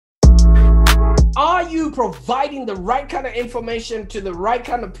Are you providing the right kind of information to the right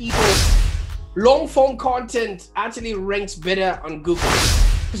kind of people? Long form content actually ranks better on Google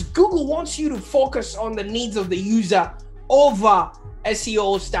because Google wants you to focus on the needs of the user over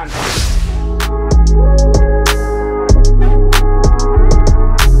SEO standards.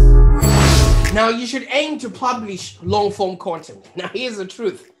 Now, you should aim to publish long form content. Now, here's the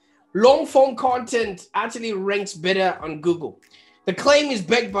truth. Long form content actually ranks better on Google. The claim is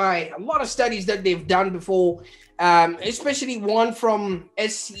backed by a lot of studies that they've done before, especially one from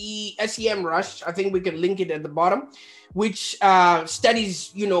SEM Rush. I think we can link it at the bottom, which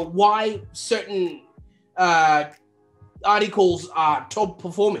studies, why certain articles are top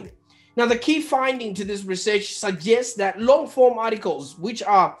performing. Now, the key finding to this research suggests that long form articles, which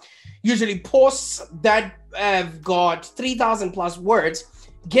are usually posts that have got 3,000 plus words,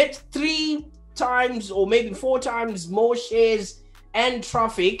 get 3 times or maybe 4 times more shares and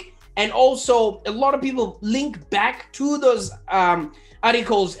traffic. And also a lot of people link back to those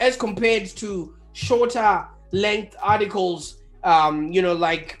articles as compared to shorter length articles,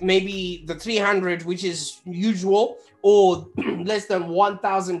 like maybe the 300, which is usual, or less than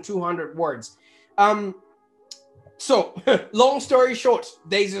 1,200 words. So long story short,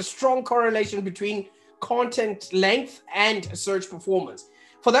 there's a strong correlation between content length and search performance.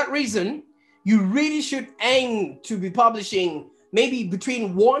 For that reason, you really should aim to be publishing maybe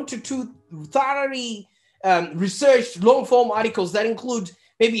between 1 to 2 thoroughly researched long form articles that include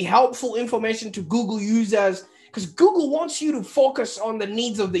maybe helpful information to Google users, because Google wants you to focus on the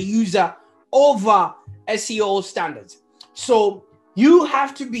needs of the user over SEO standards. So you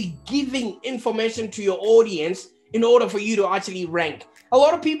have to be giving information to your audience in order for you to actually rank. A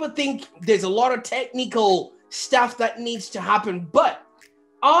lot of people think there's a lot of technical stuff that needs to happen, but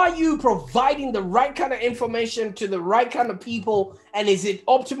are you providing the right kind of information to the right kind of people? And is it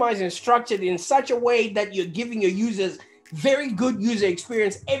optimized and structured in such a way that you're giving your users very good user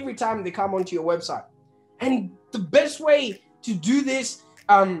experience every time they come onto your website? And the best way to do this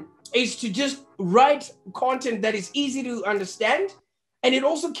is to just write content that is easy to understand. And it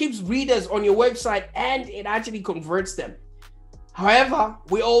also keeps readers on your website and it actually converts them. However,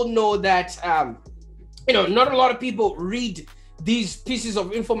 we all know that, not a lot of people read these pieces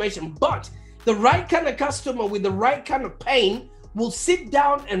of information, but the right kind of customer with the right kind of pain will sit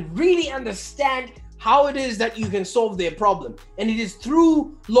down and really understand how it is that you can solve their problem. And it is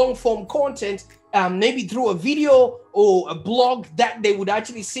through long form content, maybe through a video or a blog, that they would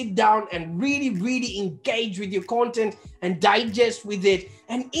actually sit down and really engage with your content and digest with it.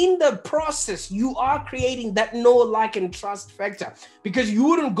 And in the process, you are creating that know, like, and trust factor, because you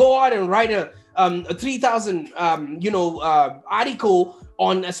wouldn't go out and write a 3,000 article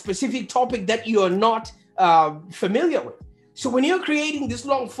on a specific topic that you are not familiar with. So when you're creating this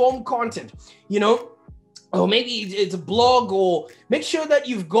long form content, or maybe it's a blog, or make sure that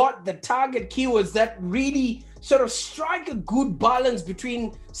you've got the target keywords that really sort of strike a good balance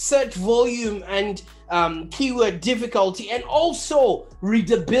between search volume and keyword difficulty, and also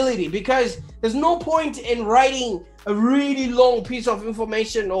readability, because there's no point in writing a really long piece of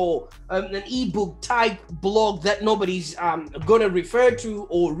information or an ebook type blog that nobody's going to refer to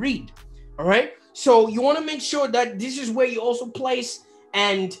or read. All right. So you want to make sure that this is where you also place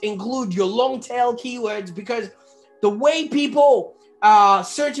and include your long tail keywords, because the way people are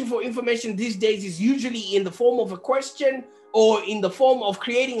searching for information these days is usually in the form of a question or in the form of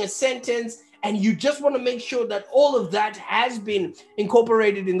creating a sentence. And you just want to make sure that all of that has been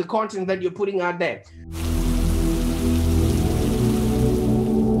incorporated in the content that you're putting out there.